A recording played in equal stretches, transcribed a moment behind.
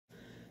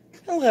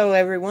Hello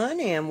everyone,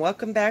 and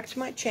welcome back to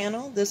my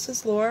channel. This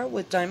is Laura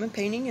with Diamond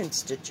Painting and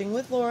Stitching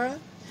with Laura.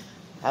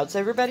 How's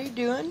everybody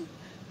doing?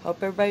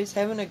 Hope everybody's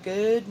having a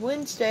good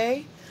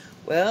Wednesday.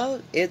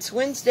 Well, it's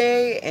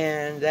Wednesday,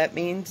 and that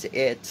means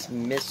it's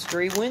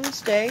Mystery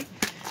Wednesday.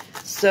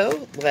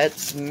 So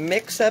let's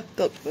mix up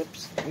the.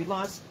 Oops, we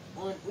lost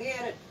one. We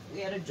had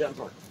a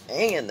jumper.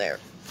 Hang in there.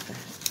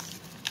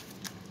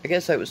 I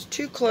guess I was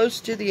too close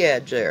to the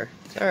edge there.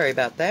 Sorry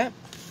about that.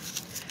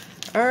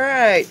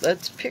 Alright,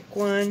 let's pick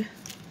one.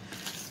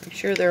 Make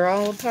sure they're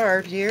all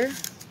apart here.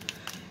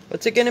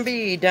 What's it going to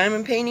be?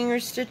 Diamond painting or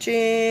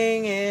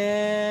stitching?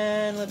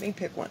 And let me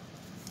pick one.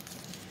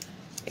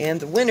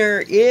 And the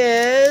winner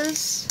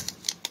is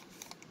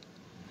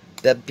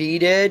the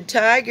beaded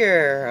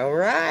tiger.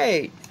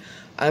 Alright.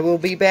 I will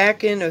be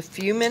back in a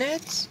few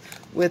minutes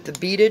with the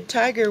beaded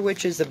tiger,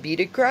 which is a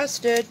beaded cross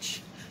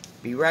stitch.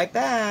 Be right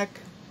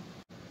back.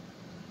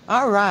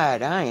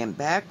 Alright, I am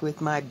back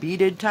with my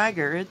beaded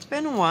tiger. It's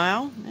been a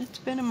while. It's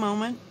been a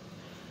moment.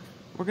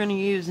 We're going to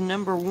use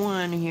number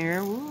 1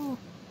 here. Woo.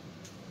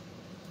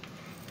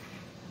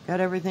 Got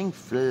everything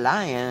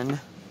flying.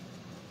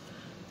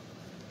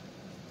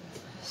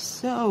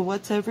 So,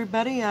 what's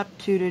everybody up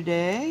to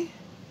today?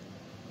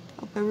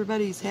 Hope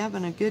everybody's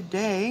having a good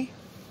day.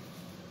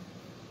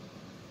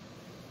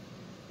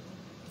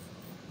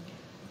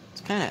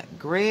 It's kind of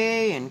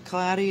gray and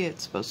cloudy.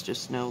 It's supposed to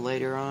snow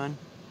later on.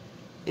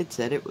 It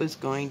said it was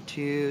going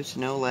to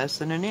snow less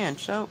than an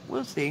inch, so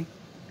we'll see.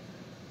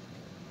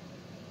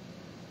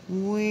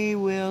 We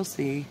will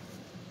see.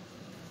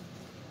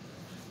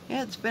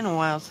 Yeah, it's been a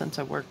while since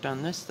I worked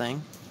on this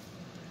thing,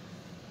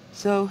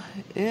 so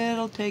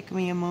it'll take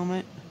me a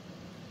moment.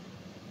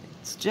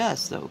 It's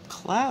just so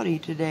cloudy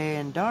today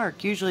and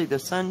dark. Usually the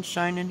sun's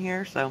shining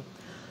here, so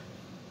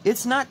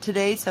it's not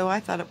today, so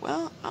I thought,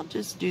 well, I'll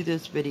just do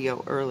this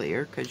video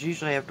earlier, because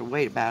usually I have to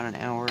wait about an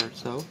hour or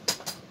so.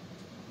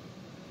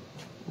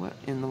 What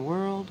in the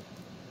world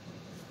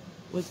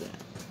was that?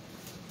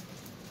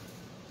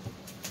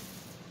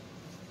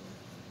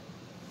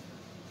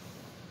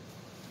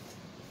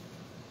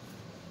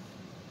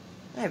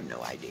 I have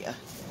no idea.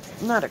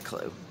 Not a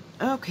clue.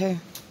 Okay.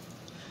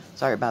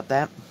 Sorry about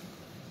that.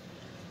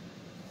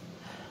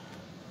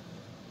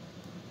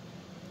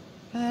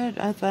 But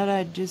I thought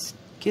I'd just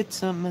get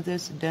some of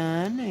this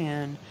done,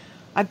 and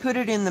I put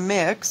it in the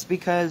mix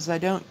because I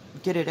don't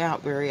get it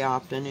out very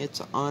often.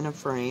 It's on a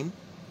frame,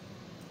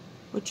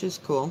 which is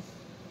cool,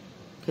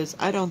 because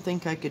I don't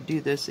think I could do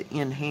this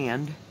in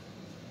hand.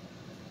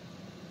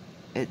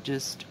 It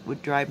just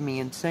would drive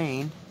me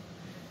insane.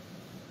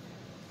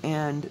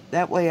 And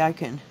that way I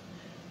can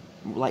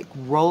like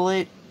roll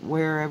it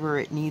wherever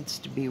it needs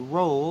to be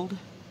rolled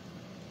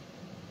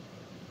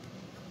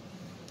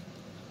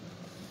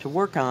to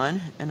work on.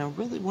 And I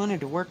really wanted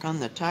to work on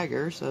the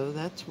tiger, so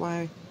that's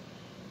why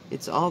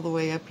it's all the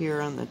way up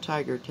here on the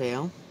tiger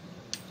tail.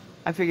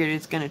 I figured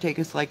it's going to take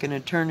us like an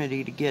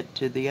eternity to get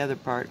to the other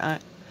part.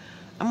 I'm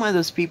one of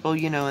those people,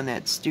 you know, in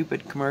that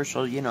stupid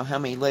commercial, you know, how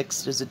many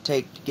licks does it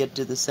take to get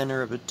to the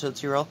center of a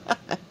Tootsie Roll?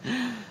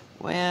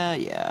 Well,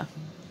 yeah.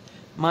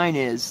 Mine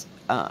is,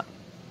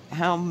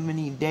 how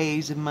many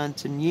days and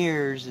months and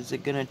years is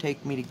it going to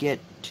take me to get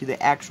to the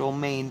actual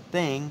main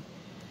thing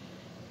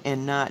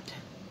and not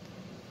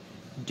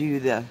do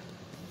the,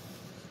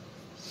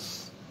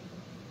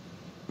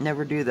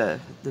 never do the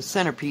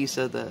centerpiece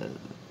of the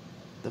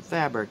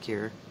fabric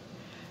here.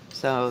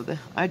 So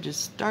I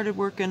just started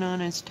working on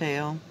his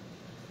tail,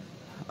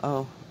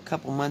 a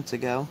couple months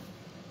ago.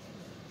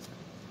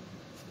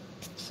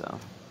 So,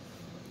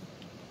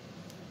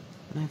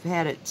 and I've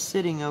had it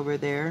sitting over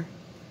there.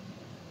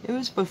 It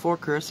was before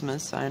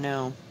Christmas, I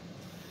know.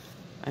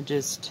 I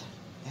just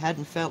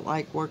hadn't felt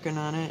like working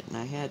on it, and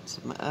I had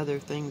some other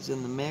things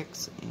in the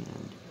mix,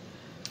 and,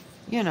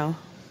 you know,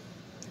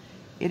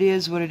 it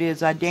is what it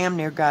is. I damn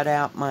near got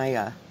out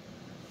my,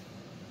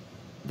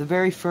 the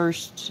very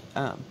first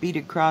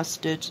beaded cross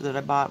stitch that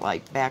I bought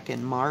like back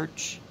in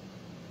March.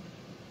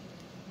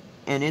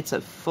 And it's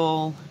a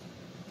full,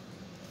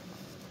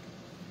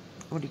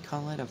 what do you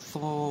call it? A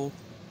full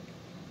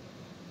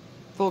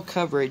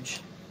coverage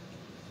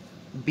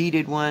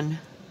beaded one.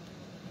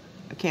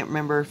 I can't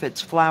remember if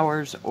it's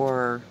flowers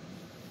or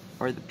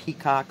the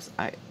peacocks.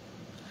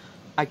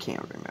 I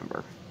can't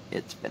remember.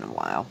 It's been a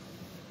while.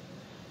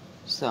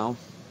 So,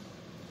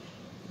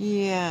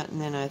 yeah,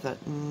 and then I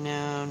thought,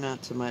 no,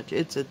 not so much.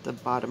 It's at the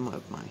bottom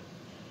of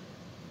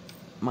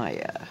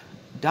my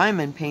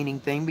diamond painting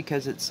thing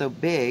because it's so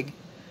big.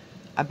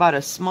 I bought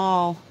a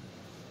small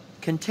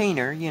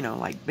container, you know,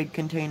 like big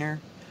container,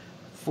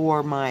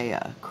 for my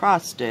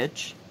cross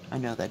stitch. I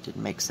know that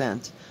didn't make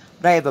sense.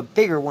 But I have a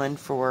bigger one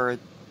for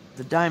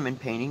the diamond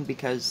painting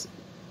because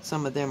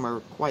some of them are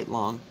quite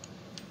long.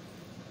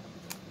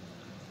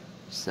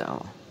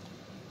 So,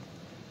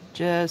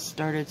 just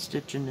started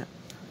stitching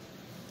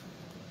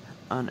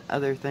on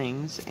other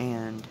things,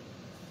 and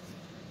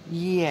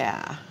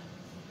yeah.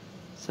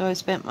 So I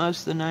spent most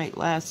of the night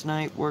last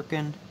night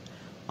working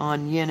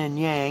on yin and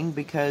yang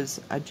because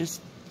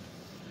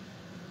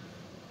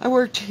I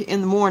worked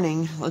in the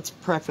morning, let's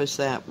preface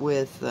that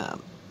with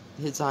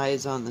his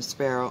eyes on the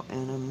sparrow,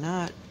 and I'm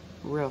not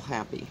real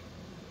happy.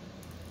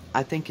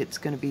 I think it's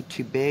going to be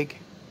too big.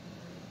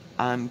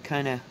 I'm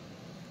kind of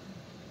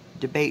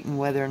debating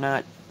whether or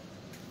not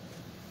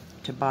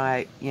to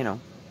buy, you know,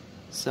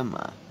 some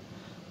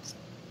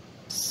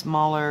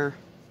smaller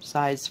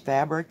size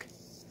fabric,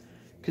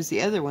 because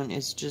the other one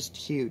is just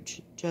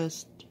huge,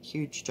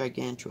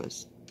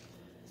 gigantuous.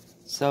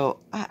 So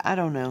I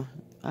don't know.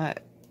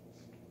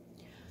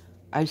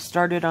 I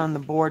started on the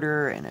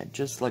border and it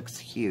just looks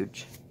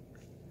huge.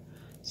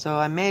 So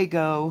I may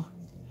go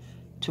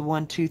to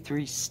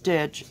 1-2-3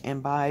 Stitch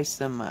and buy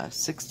some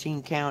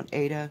 16 count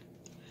Aida.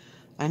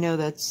 I know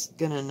that's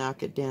gonna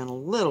knock it down a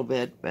little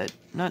bit, but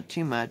not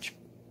too much.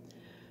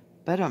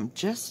 But I'm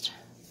just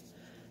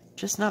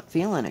not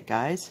feeling it,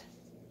 guys.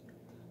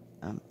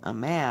 I'm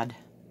mad.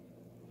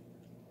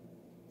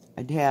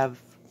 I'd have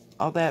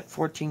all that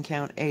 14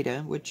 count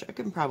Aida, which I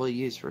can probably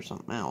use for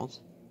something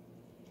else.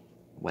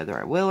 Whether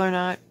I will or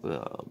not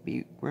will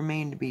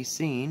remain to be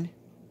seen.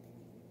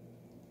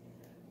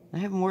 I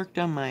haven't worked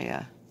on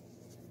my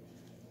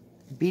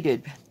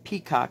beaded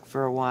peacock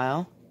for a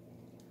while.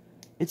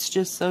 It's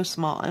just so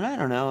small, and I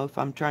don't know if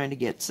I'm trying to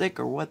get sick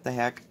or what the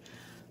heck.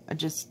 I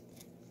just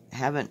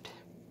haven't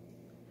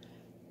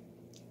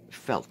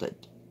felt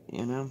it,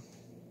 you know.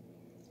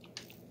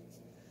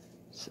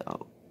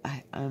 So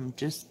I'm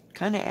just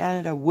kind of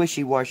at a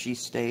wishy-washy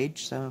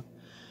stage, so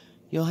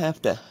you'll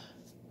have to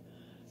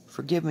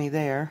forgive me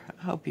there.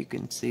 I hope you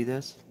can see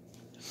this.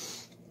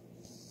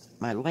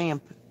 My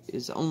lamp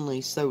is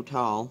only so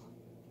tall,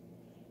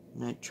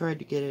 and I tried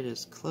to get it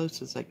as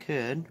close as I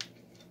could.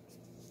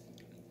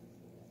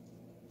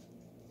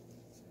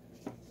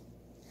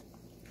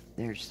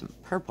 There's some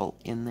purple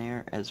in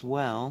there as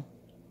well.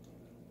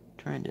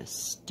 Trying to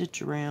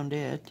stitch around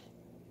it.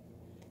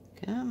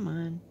 Come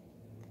on.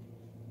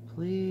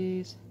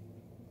 Please.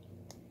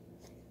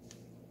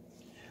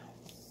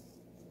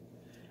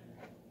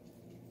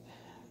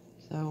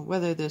 So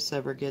whether this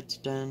ever gets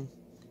done,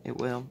 it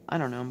will. I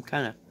don't know. I'm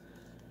kind of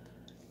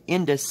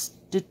into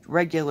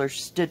regular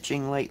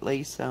stitching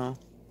lately, so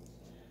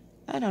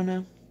I don't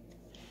know.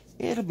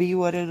 It'll be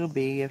what it'll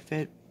be. If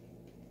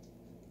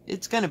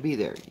it's gonna be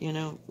there, you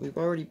know. We've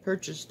already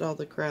purchased all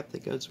the crap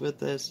that goes with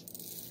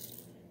this,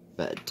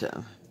 but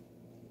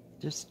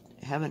just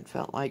haven't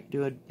felt like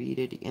doing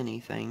beaded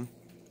anything.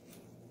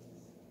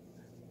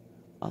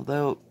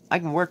 Although I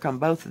can work on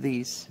both of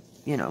these,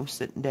 you know,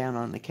 sitting down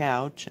on the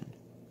couch, and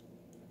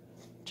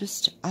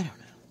just, I don't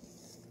know.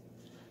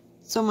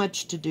 So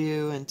much to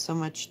do and so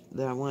much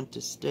that I want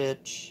to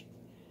stitch,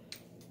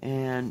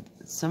 and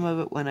some of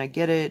it, when I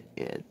get it,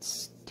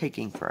 it's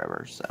taking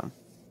forever. So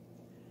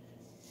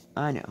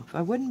I know, if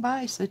I wouldn't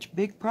buy such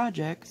big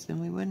projects,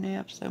 then we wouldn't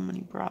have so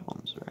many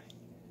problems, right?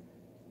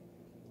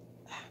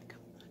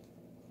 Come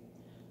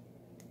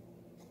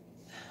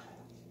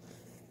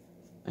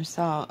on. I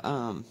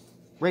saw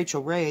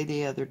Rachel Ray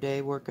the other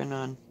day working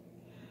on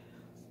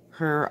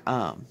her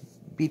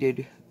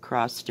beaded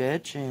cross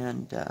stitch,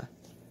 and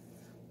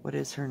what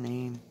is her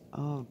name?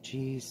 Oh,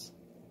 geez.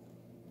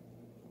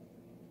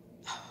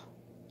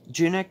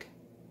 Junik?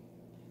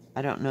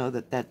 I don't know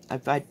that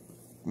if I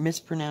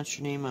mispronounced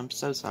your name, I'm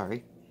so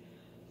sorry.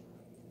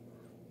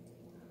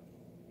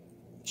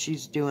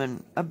 She's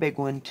doing a big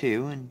one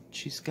too, and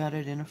she's got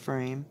it in a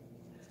frame,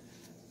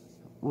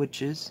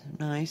 which is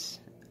nice.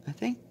 I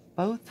think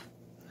both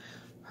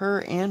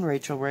her and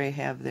Rachel Ray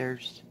have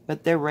theirs,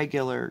 but they're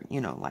regular,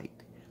 you know,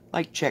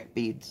 like check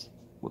beads.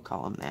 We'll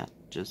call them that,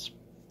 just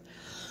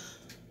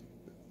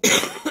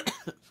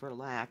for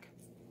lack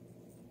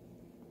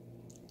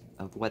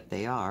of what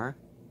they are.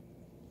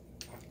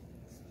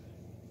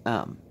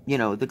 You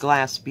know, the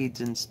glass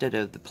beads instead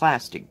of the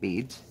plastic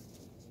beads.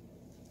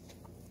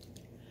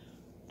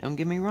 Don't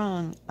get me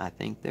wrong, I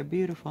think they're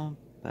beautiful,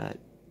 but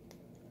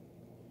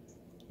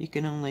you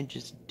can only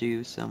just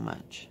do so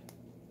much.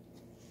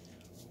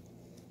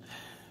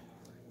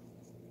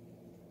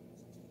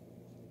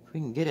 If we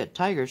can get a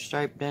tiger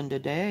stripe done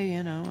today,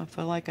 you know, I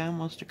feel like I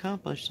almost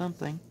accomplished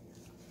something.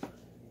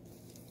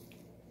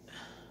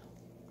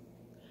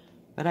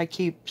 But I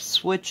keep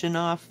switching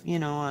off, you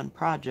know, on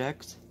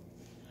projects,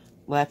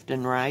 left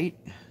and right,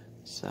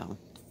 so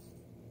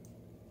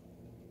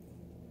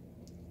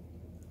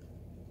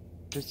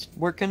just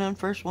working on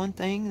first one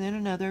thing, then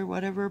another,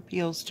 whatever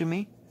appeals to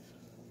me,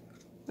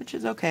 which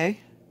is okay.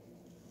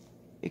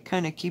 It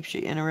kind of keeps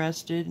you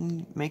interested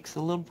and makes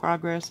a little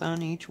progress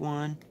on each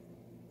one.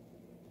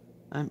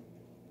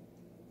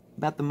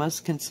 About the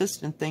most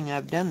consistent thing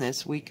I've done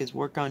this week is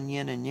work on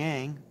yin and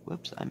yang.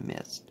 Whoops, I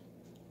missed.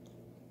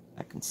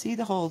 I can see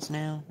the holes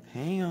now.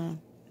 Hang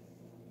on.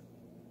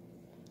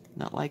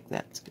 Not like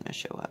that's gonna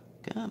show up.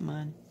 Come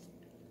on.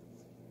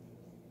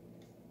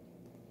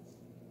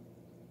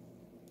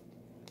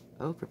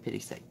 Oh, for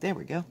pity's sake. There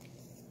we go.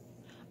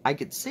 I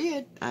could see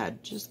it. I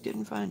just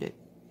didn't find it.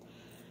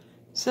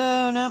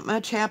 So, not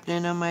much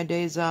happening on my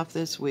days off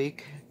this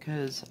week,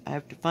 because I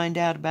have to find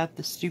out about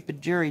the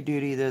stupid jury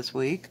duty this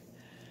week.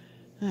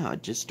 Oh,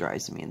 it just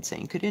drives me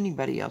insane. Could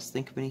anybody else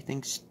think of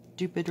anything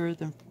stupider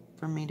than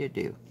for me to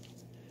do?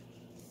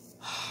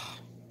 I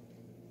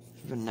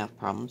have enough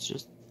problems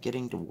just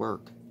getting to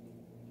work.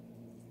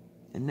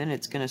 And then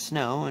it's going to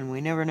snow, and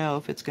we never know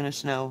if it's going to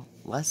snow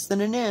less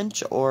than an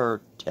inch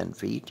or 10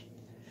 feet.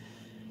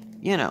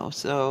 You know,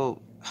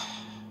 so...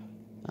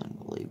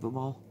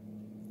 Unbelievable.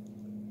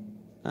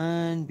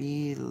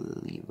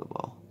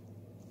 Unbelievable.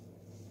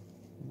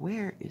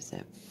 Where is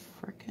that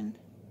frickin'...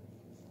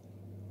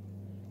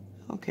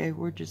 Okay,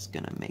 we're just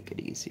going to make it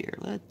easier.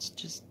 Let's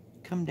just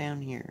come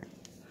down here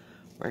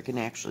where I can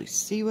actually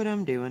see what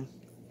I'm doing.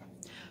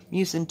 I'm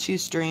using 2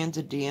 strands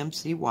of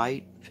DMC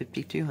white,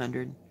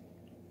 5200.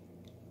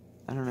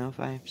 I don't know if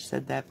I've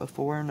said that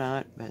before or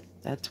not, but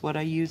that's what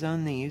I use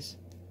on these.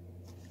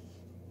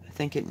 I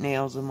think it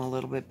nails them a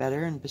little bit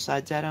better, and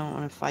besides that, I don't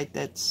want to fight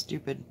that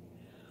stupid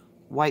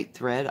white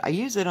thread. I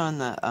use it on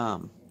the,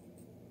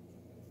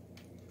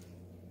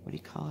 what do you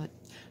call it?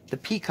 The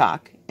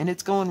peacock, and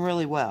it's going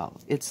really well.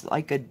 It's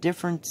like a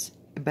difference,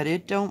 but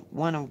it don't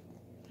want to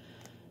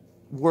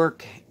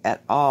work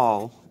at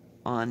all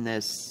on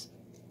this,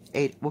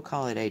 we'll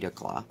call it Ada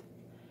cloth.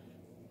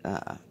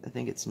 I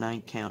think it's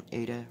 9 count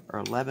Ada, or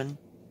 11.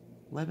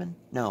 11?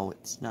 No,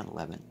 it's not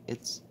 11.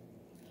 It's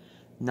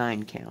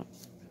 9 count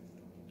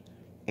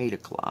Ada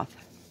cloth.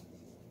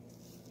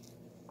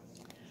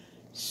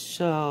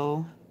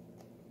 So,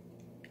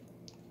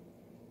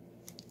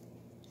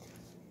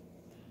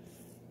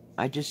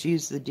 I just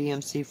use the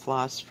DMC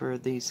floss for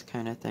these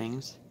kind of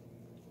things.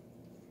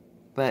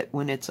 But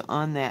when it's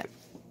on that,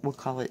 we'll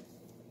call it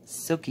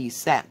silky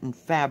satin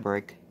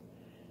fabric,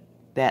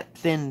 that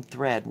thin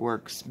thread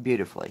works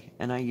beautifully,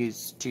 and I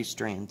use 2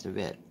 strands of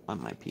it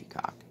on my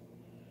peacock.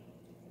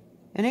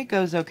 And it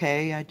goes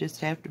okay, I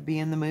just have to be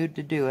in the mood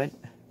to do it.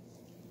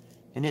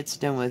 And it's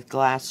done with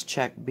glass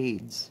check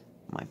beads,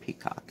 my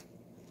peacock.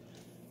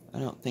 I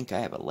don't think I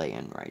have a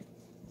lay-in right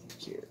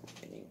here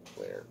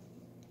anywhere.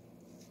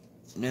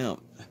 No,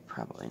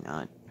 probably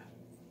not.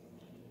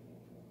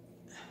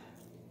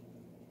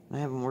 I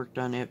haven't worked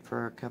on it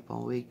for a couple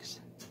of weeks.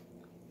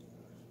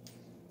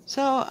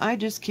 So I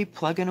just keep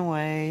plugging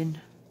away and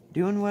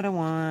doing what I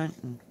want.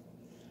 And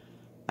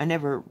I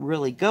never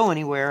really go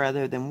anywhere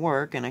other than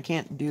work, and I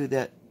can't do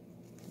the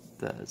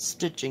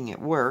stitching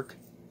at work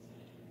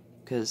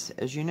because,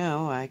 as you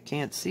know, I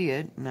can't see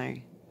it, and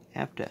I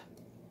have to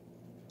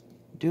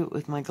do it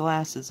with my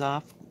glasses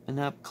off and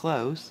up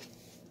close.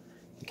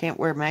 I can't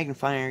wear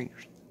magnifiers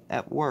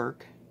at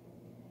work,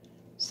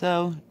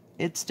 so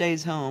it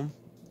stays home.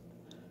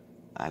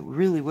 I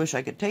really wish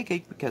I could take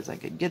it because I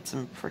could get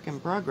some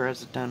frickin'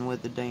 progress done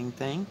with the dang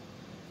thing.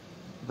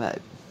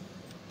 But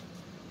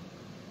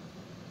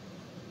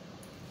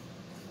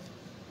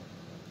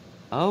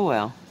oh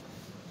well.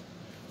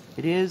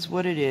 It is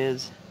what it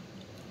is.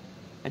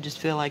 I just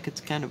feel like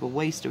it's kind of a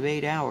waste of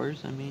 8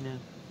 hours. I mean,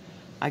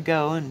 I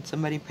go and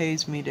somebody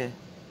pays me to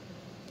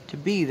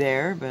be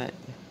there, but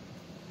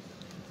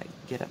I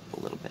get up a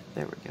little bit.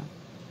 There we go.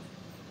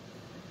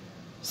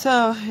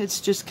 So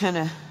it's just kind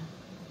of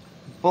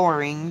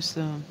boring,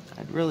 so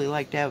I'd really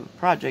like to have a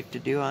project to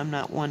do. I'm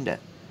not one to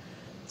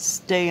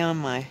stay on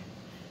my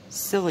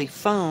silly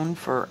phone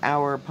for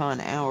hour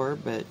upon hour,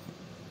 but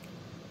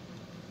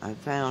I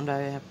found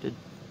I have to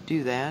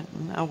do that.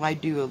 Now I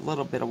do a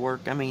little bit of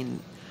work. I mean,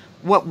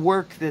 what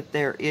work that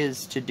there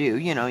is to do.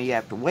 You know, you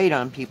have to wait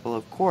on people,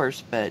 of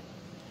course, but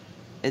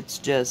it's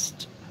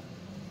just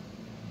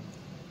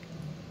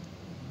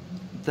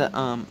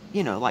the,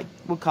 you know, like,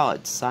 we'll call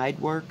it side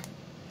work.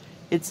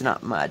 It's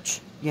not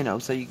much, you know,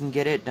 so you can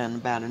get it done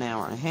about an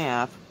hour and a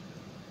half.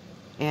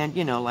 And,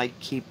 you know, like,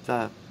 keep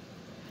the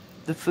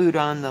food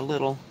on the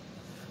little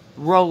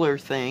roller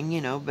thing, you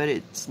know, but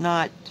it's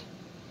not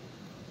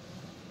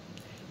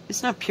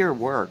pure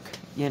work.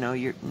 You know,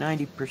 you're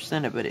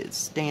 90% of it is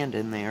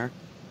standing there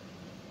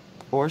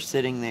or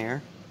sitting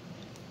there.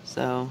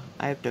 So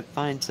I have to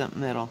find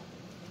something that'll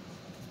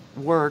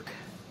work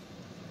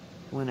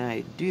when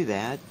I do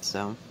that.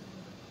 So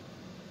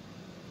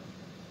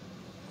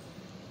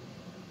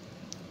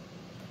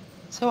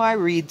I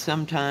read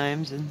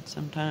sometimes, and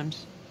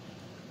sometimes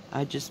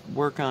I just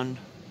work on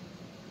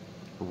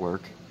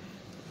work.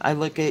 I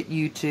look at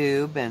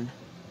YouTube and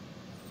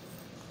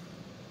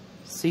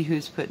see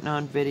who's putting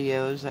on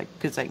videos,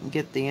 because I can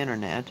get the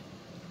internet.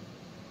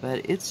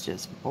 But it's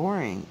just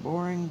boring,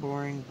 boring,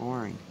 boring,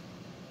 boring.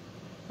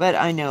 But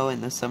I know in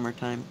the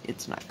summertime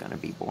it's not going to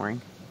be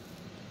boring.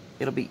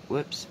 It'll be,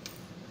 whoops,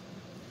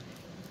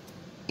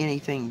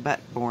 anything but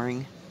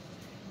boring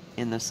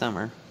in the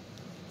summer.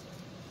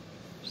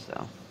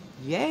 So,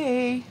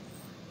 yay!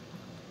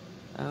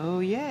 Oh,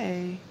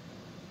 yay!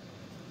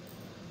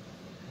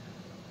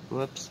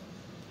 Whoops.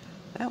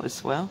 That was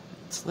swell.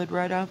 It slid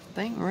right off the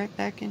thing, right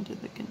back into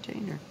the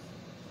container.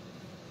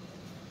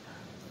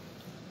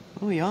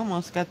 Oh, we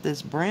almost got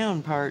this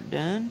brown part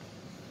done.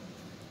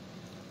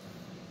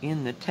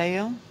 In the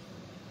tail.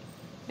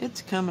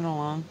 It's coming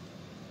along.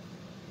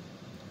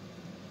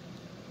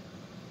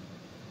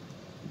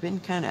 Been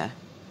kind of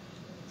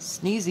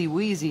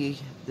sneezy-wheezy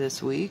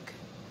this week.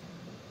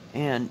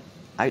 And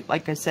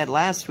like I said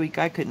last week,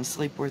 I couldn't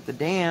sleep worth a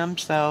damn,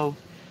 so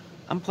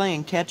I'm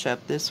playing catch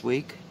up this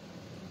week,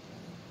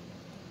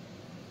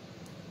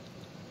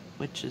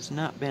 which has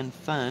not been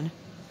fun.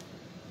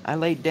 I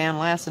laid down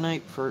last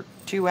night for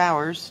 2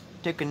 hours,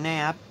 took a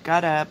nap,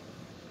 got up,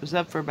 was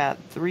up for about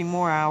 3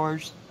 more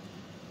hours,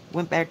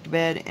 went back to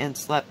bed, and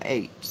slept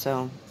 8.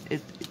 So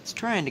it's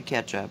trying to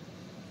catch up.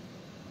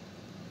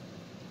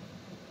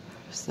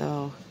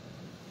 So,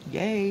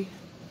 yay.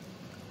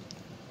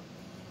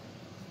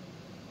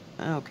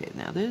 Okay,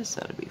 now this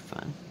ought to be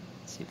fun.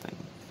 Let's see if I can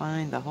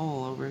find the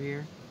hole over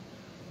here.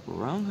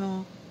 Wrong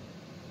hole.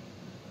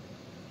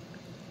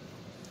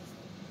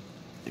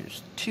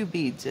 There's 2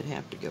 beads that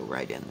have to go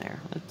right in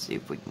there. Let's see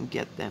if we can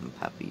get them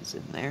puppies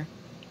in there.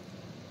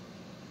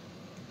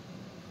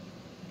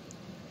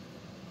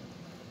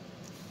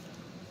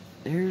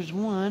 There's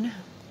one.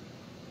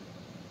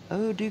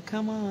 Oh, do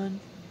come on.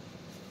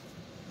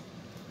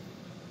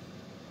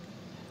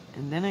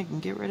 And then I can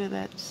get rid of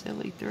that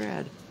silly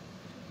thread.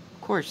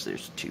 Of course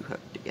there's 2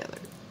 hooked together.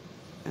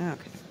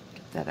 Okay,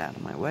 get that out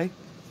of my way.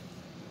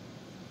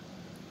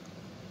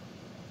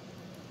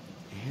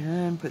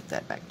 And put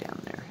that back down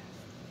there.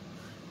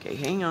 Okay,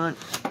 hang on.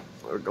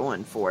 We're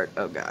going for it.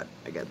 Oh God,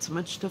 I got so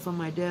much stuff on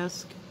my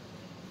desk.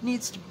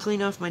 Needs to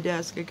clean off my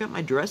desk. I got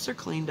my dresser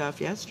cleaned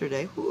off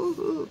yesterday.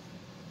 Woohoo!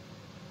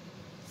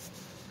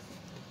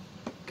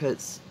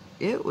 Because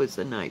it was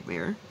a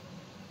nightmare.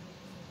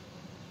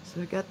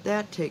 So I got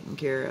that taken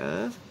care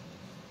of.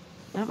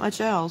 Not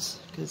much else,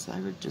 because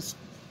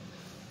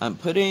I'm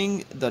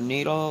putting the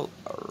needle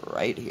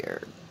right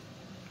here.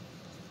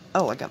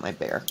 Oh, I got my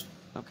bear.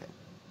 Okay.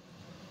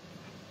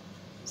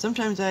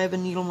 Sometimes I have a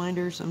needle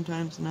minder,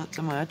 sometimes not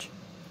so much.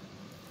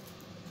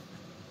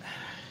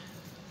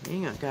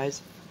 Hang on,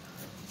 guys.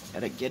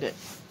 Gotta get it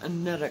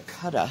another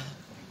cutter.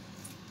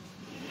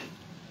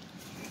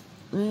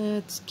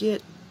 Let's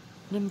get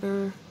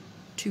number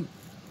 2.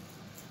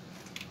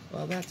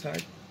 Well, that's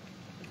hard.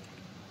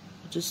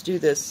 I'll just do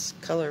this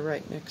color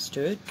right next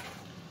to it.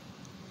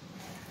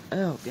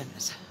 Oh,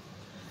 goodness.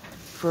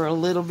 For a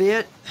little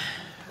bit.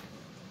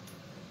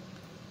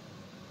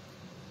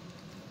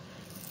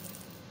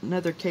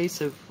 Another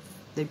case of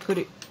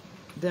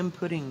them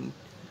putting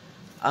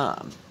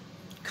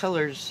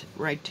colors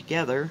right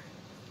together.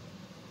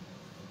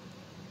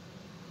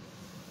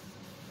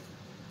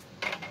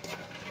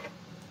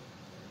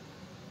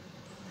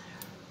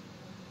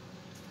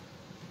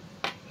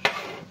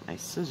 My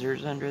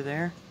scissors under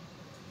there.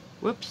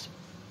 Whoops.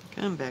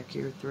 Come back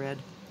here, thread.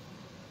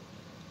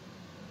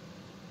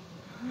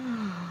 Come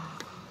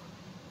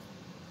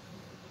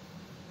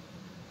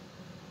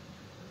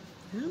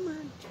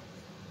on.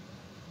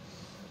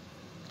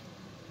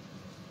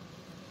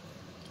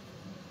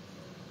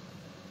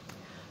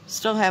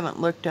 Still haven't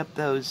looked up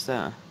those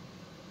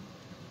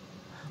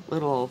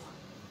little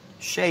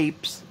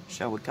shapes,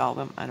 shall we call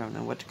them? I don't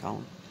know what to call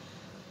them.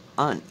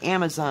 On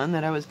Amazon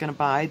that I was going to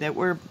buy that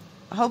were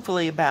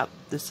hopefully about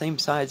the same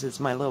size as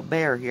my little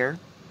bear here.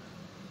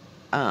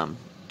 To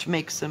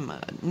make some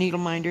needle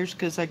minders,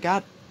 because I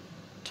got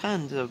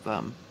tons of,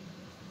 what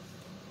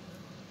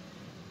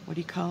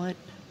do you call it?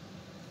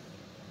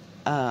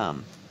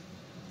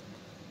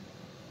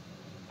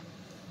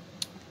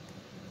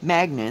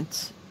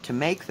 Magnets to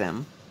make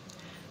them,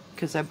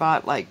 because I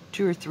bought like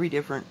 2 or 3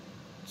 different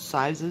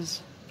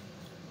sizes,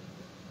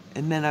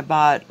 and then I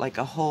bought like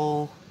a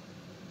whole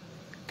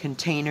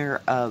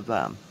container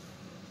of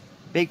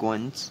big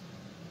ones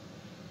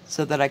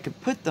so that I could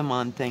put them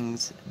on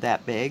things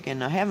that big.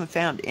 And I haven't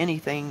found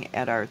anything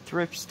at our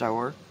thrift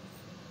store,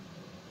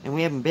 and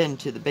we haven't been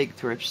to the big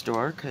thrift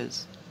store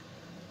because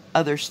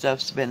other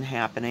stuff's been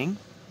happening.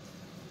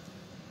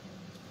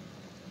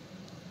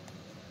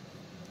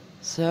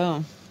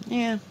 So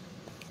yeah,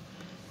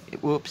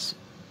 whoops.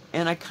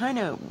 And I kind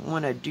of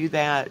want to do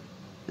that,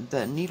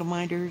 the needle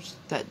minders,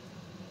 that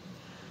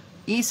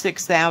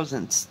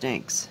E6000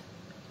 stinks,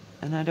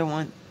 and I don't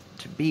want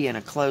to be in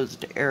a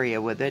closed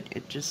area with it.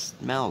 It just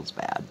smells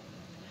bad.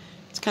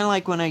 It's kind of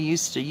like when I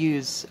used to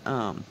use,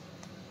 what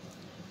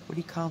do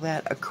you call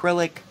that?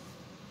 Acrylic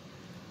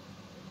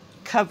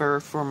cover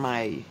for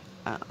my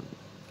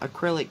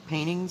acrylic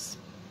paintings.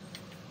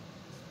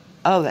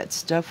 Oh, that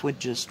stuff would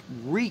just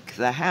reek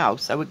the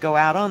house. I would go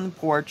out on the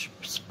porch,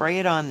 spray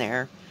it on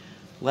there,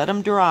 let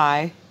them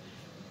dry,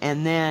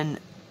 and then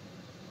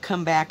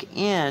come back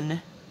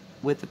in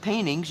with the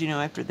paintings, you know,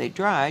 after they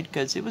dried,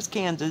 because it was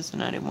Kansas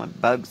and I didn't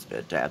want bugs to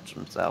attach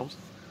themselves.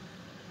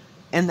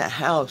 And the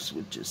house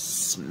would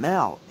just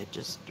smell. It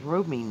just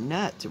drove me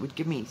nuts. It would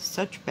give me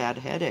such bad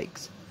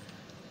headaches.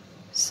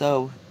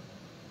 So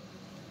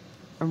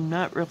I'm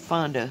not real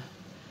fond of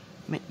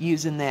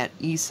using that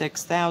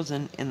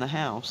E6000 in the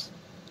house.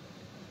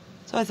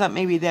 So I thought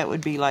maybe that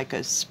would be like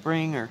a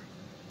spring or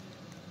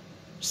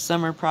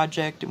summer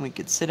project, and we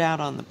could sit out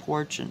on the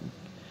porch and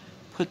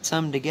put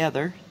some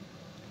together.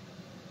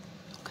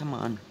 Come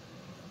on.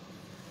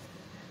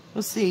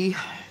 We'll see.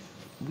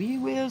 We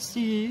will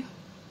see.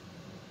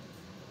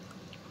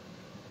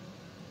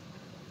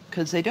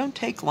 Because they don't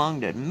take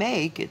long to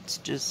make. It's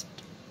just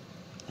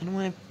I don't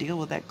want to deal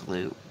with that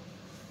glue.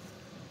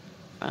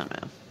 I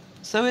don't know.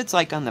 So it's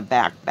like on the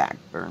back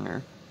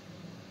burner.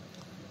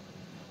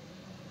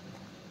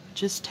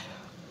 Just,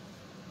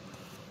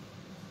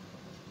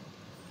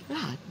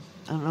 God,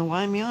 I don't know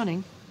why I'm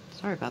yawning.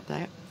 Sorry about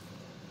that.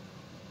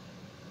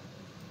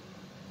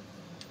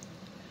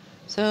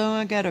 So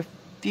I got a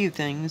few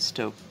things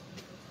to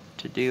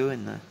do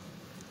in the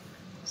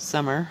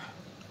summer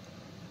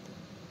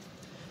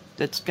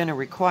that's going to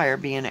require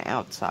being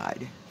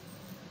outside.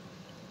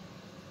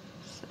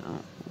 So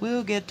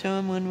we'll get to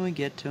them when we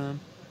get to them.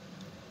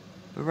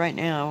 But right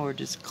now we're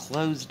just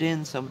closed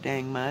in so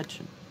dang much.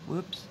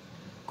 Whoops.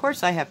 Of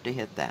course I have to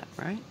hit that,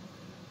 right?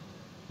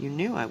 You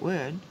knew I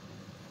would.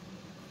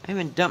 I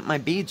haven't dumped my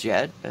beads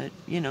yet, but,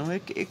 you know,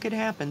 it could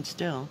happen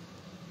still.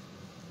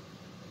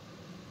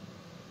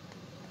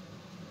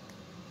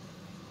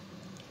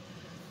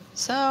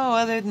 So,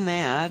 other than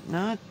that,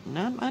 not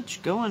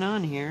much going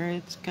on here.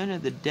 It's kind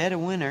of the dead of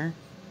winter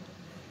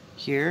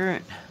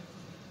here.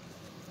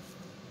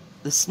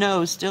 The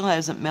snow still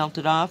hasn't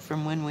melted off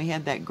from when we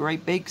had that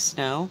great big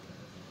snow.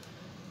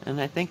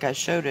 And I think I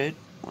showed it.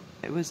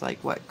 It was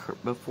like, what,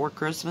 before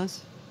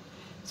Christmas?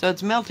 So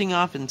it's melting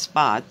off in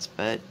spots,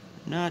 but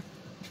not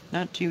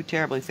too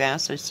terribly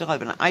fast. I still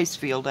have an ice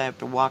field I have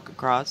to walk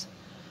across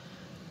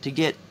to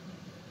get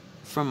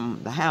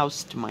from the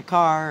house to my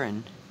car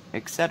and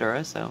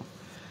etc. So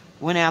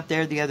went out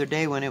there the other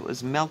day when it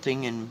was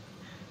melting and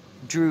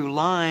drew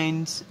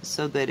lines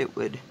so that it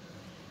would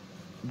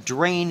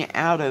drain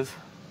out of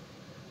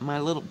my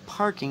little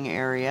parking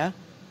area.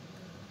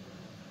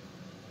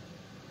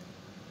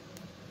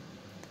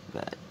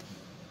 But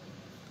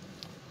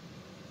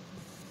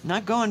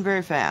not going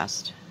very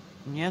fast.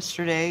 And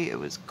yesterday it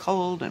was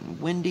cold and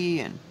windy,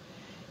 and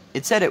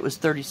it said it was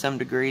 30-some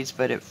degrees,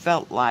 but it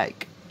felt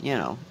like, you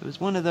know, it was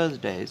one of those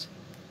days.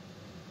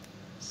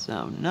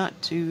 So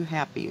not too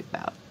happy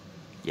about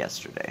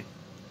yesterday.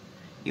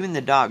 Even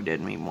the dog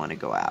didn't even want to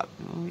go out.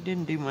 Well, we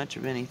didn't do much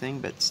of anything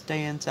but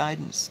stay inside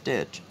and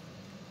stitch.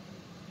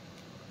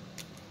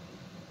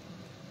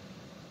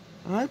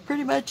 I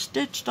pretty much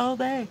stitched all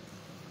day.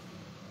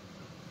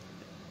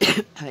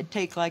 I'd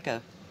take like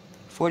a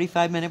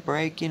 45-minute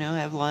break, you know,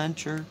 have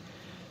lunch or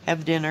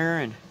have dinner,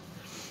 and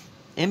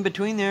in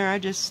between there I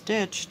just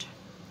stitched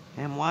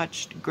and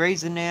watched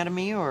Grey's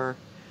Anatomy or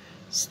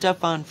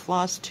stuff on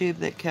FlossTube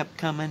that kept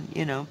coming,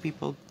 you know,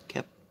 people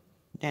kept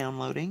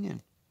downloading,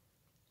 and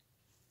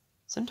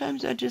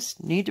sometimes I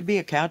just need to be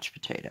a couch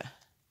potato.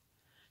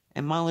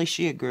 And Molly,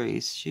 she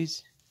agrees.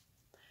 She's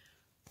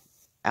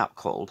out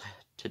cold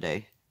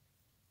today.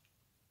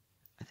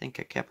 I think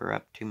I kept her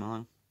up too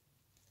long.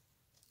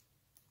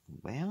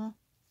 Well,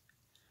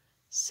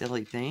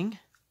 silly thing.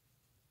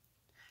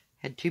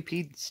 Had two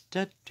peas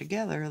stuck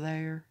together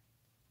there.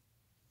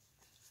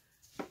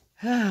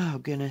 Oh,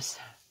 goodness.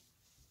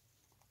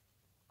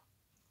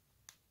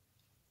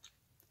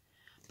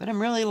 But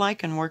I'm really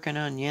liking working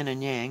on yin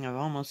and yang. I've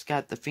almost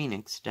got the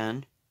phoenix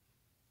done.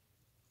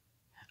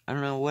 I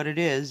don't know what it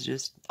is,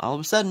 just all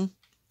of a sudden,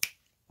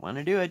 want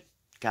to do it.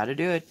 Gotta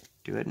do it.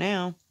 Do it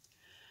now.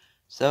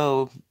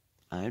 So,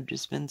 I've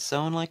just been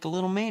sewing like a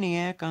little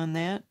maniac on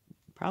that.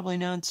 Probably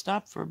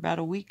non-stop for about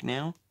a week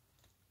now.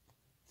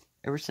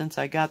 Ever since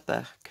I got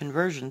the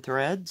conversion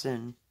threads,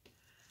 and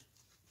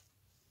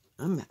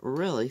I'm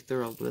really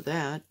thrilled with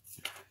that.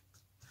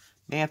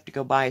 May have to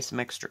go buy some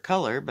extra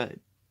color, but,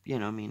 you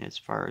know, I mean, as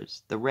far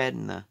as the red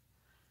and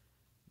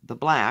the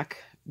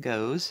black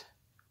goes.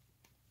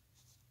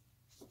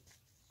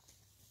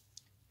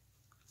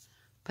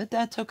 But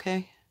that's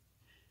okay.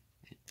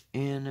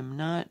 And I'm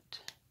not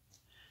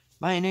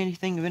buying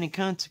anything of any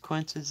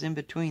consequences in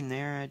between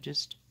there. I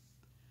just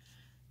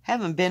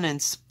haven't been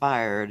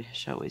inspired,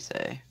 shall we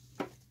say.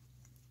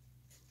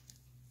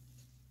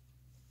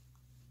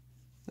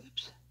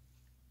 Oops.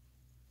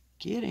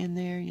 Get in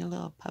there, you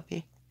little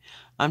puppy.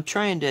 I'm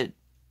trying to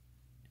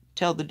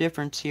tell the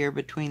difference here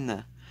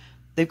between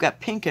they've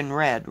got pink and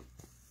red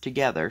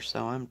together,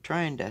 so I'm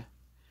trying to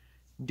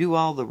do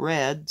all the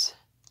reds.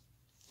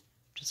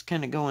 Just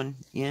kind of going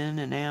in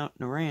and out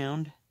and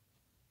around.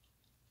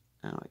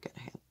 Oh, I gotta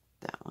have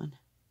that one.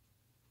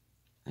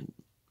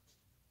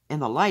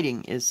 And the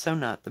lighting is so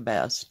not the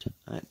best.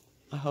 I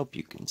hope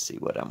you can see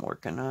what I'm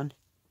working on.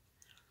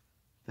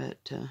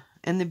 But,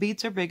 and the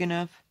beads are big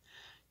enough.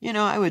 You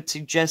know, I would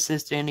suggest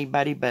this to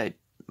anybody, but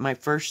my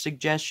first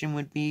suggestion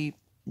would be,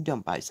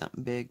 don't buy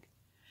something big.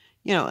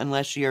 You know,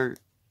 unless you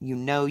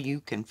know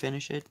you can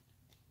finish it.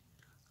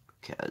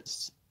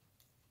 Because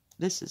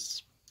this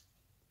is,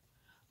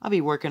 I'll be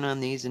working on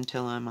these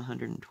until I'm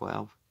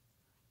 112.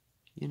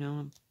 You know,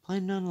 I'm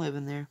planning on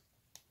living there.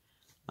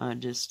 I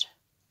just,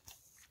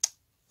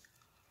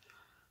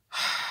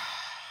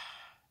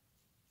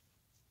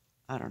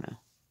 I don't know.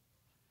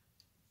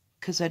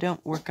 Because I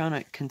don't work on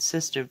it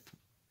consistently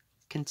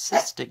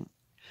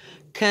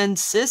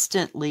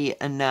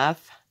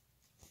enough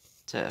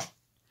to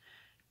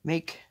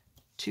make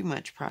too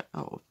much oh,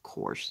 of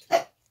course.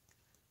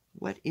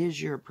 What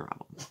is your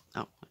problem?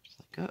 Oh, it's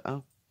like,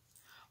 uh-oh.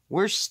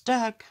 We're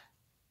stuck.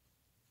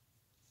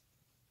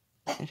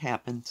 It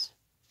happens.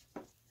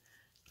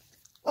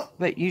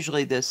 But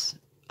usually this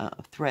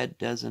thread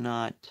does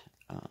not,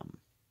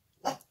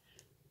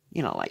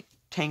 you know, like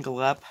tangle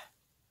up.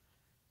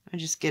 I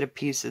just get a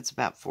piece that's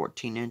about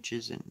 14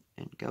 inches and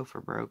go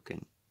for broke.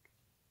 And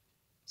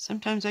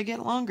sometimes I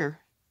get longer,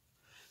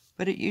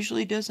 but it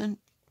usually doesn't,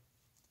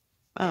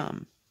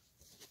 what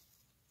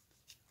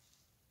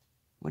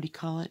do you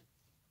call it?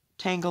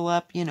 Tangle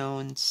up, you know,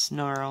 and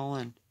snarl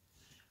and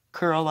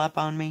curl up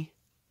on me.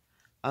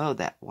 Oh,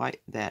 that,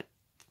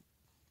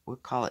 we'll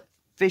call it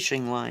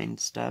fishing line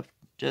stuff,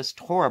 just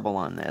horrible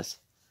on this.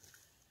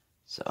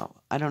 So,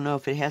 I don't know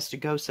if it has to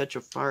go such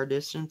a far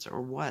distance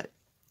or what.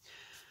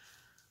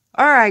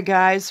 Alright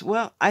guys,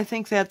 well, I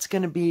think that's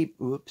going to be,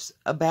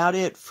 about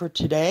it for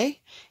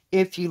today.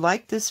 If you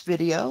like this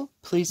video,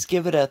 please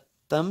give it a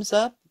thumbs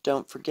up.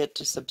 Don't forget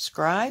to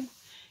subscribe.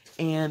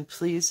 And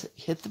please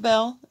hit the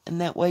bell, and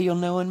that way you'll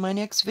know when my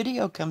next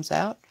video comes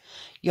out.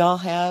 Y'all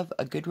have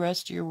a good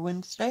rest of your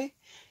Wednesday,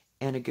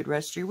 and a good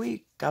rest of your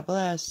week. God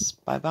bless.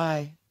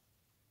 Bye-bye.